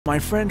My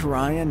friend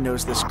Ryan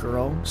knows this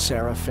girl,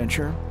 Sarah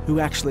Fincher, who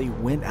actually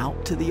went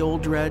out to the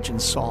old dredge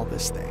and saw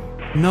this thing.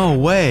 No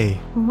way.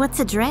 What's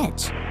a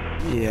dredge?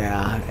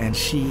 Yeah, and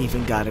she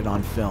even got it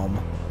on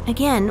film.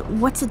 Again,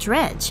 what's a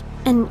dredge?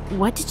 And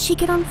what did she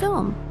get on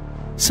film?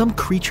 Some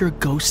creature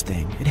ghost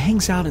thing. It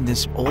hangs out in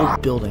this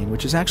old building,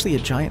 which is actually a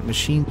giant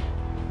machine.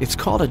 It's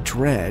called a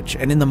dredge,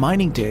 and in the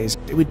mining days,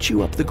 it would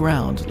chew up the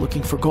ground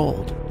looking for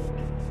gold.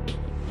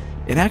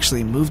 It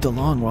actually moved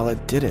along while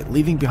it did it,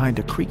 leaving behind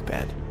a creek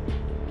bed.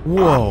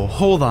 Whoa,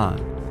 hold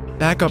on.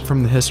 Back up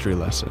from the history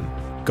lesson.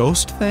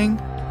 Ghost thing?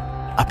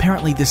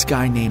 Apparently this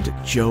guy named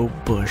Joe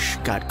Bush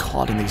got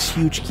caught in these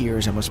huge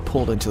gears and was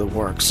pulled into the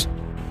works.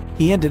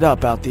 He ended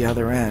up out the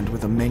other end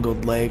with a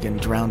mangled leg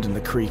and drowned in the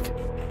creek.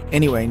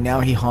 Anyway, now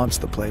he haunts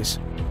the place,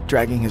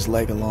 dragging his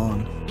leg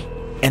along.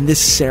 And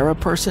this Sarah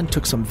person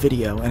took some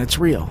video, and it's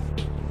real.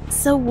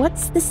 So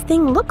what's this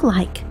thing look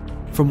like?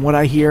 From what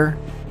I hear,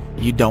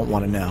 you don't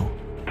want to know.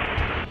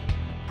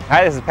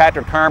 Hi, this is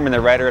Patrick Carman,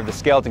 the writer of the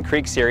Skeleton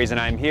Creek series, and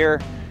I'm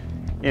here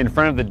in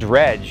front of the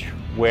dredge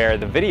where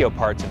the video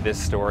parts of this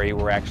story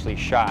were actually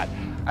shot.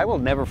 I will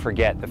never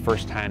forget the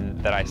first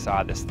time that I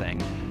saw this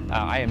thing.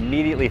 I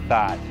immediately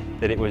thought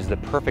that it was the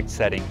perfect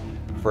setting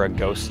for a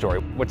ghost story.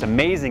 What's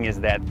amazing is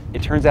that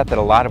it turns out that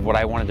a lot of what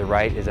I wanted to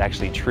write is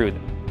actually true.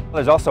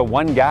 There's also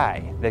one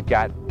guy that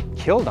got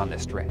killed on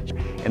this dredge,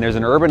 and there's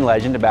an urban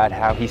legend about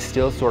how he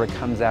still sort of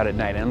comes out at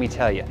night. And let me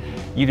tell you,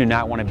 you do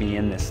not want to be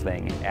in this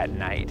thing at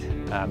night.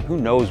 Who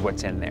knows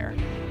what's in there?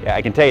 Yeah,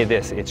 I can tell you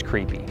this, it's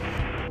creepy.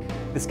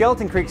 The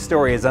Skeleton Creek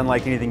story is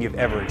unlike anything you've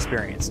ever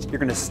experienced. You're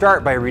going to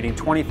start by reading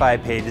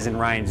 25 pages in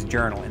Ryan's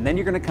journal, and then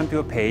you're going to come to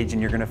a page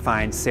and you're going to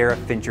find Sarah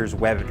Fincher's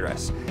web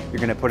address. You're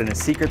going to put in a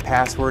secret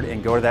password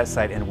and go to that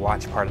site and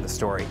watch part of the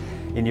story.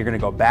 And you're going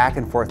to go back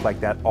and forth like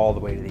that all the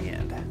way to the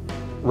end.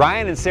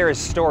 Ryan and Sarah's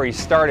story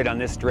started on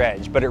this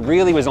dredge, but it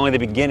really was only the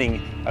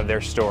beginning of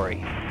their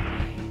story.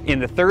 In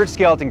the third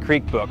Skeleton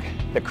Creek book,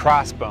 The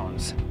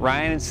Crossbones,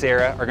 Ryan and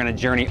Sarah are going to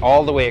journey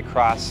all the way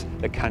across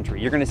the country.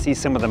 You're going to see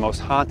some of the most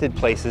haunted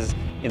places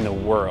in the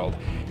world.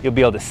 You'll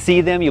be able to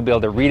see them, you'll be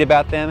able to read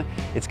about them.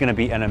 It's going to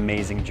be an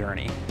amazing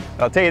journey.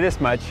 But I'll tell you this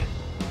much,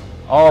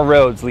 all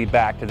roads lead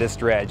back to this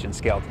dredge in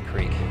Skeleton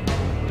Creek.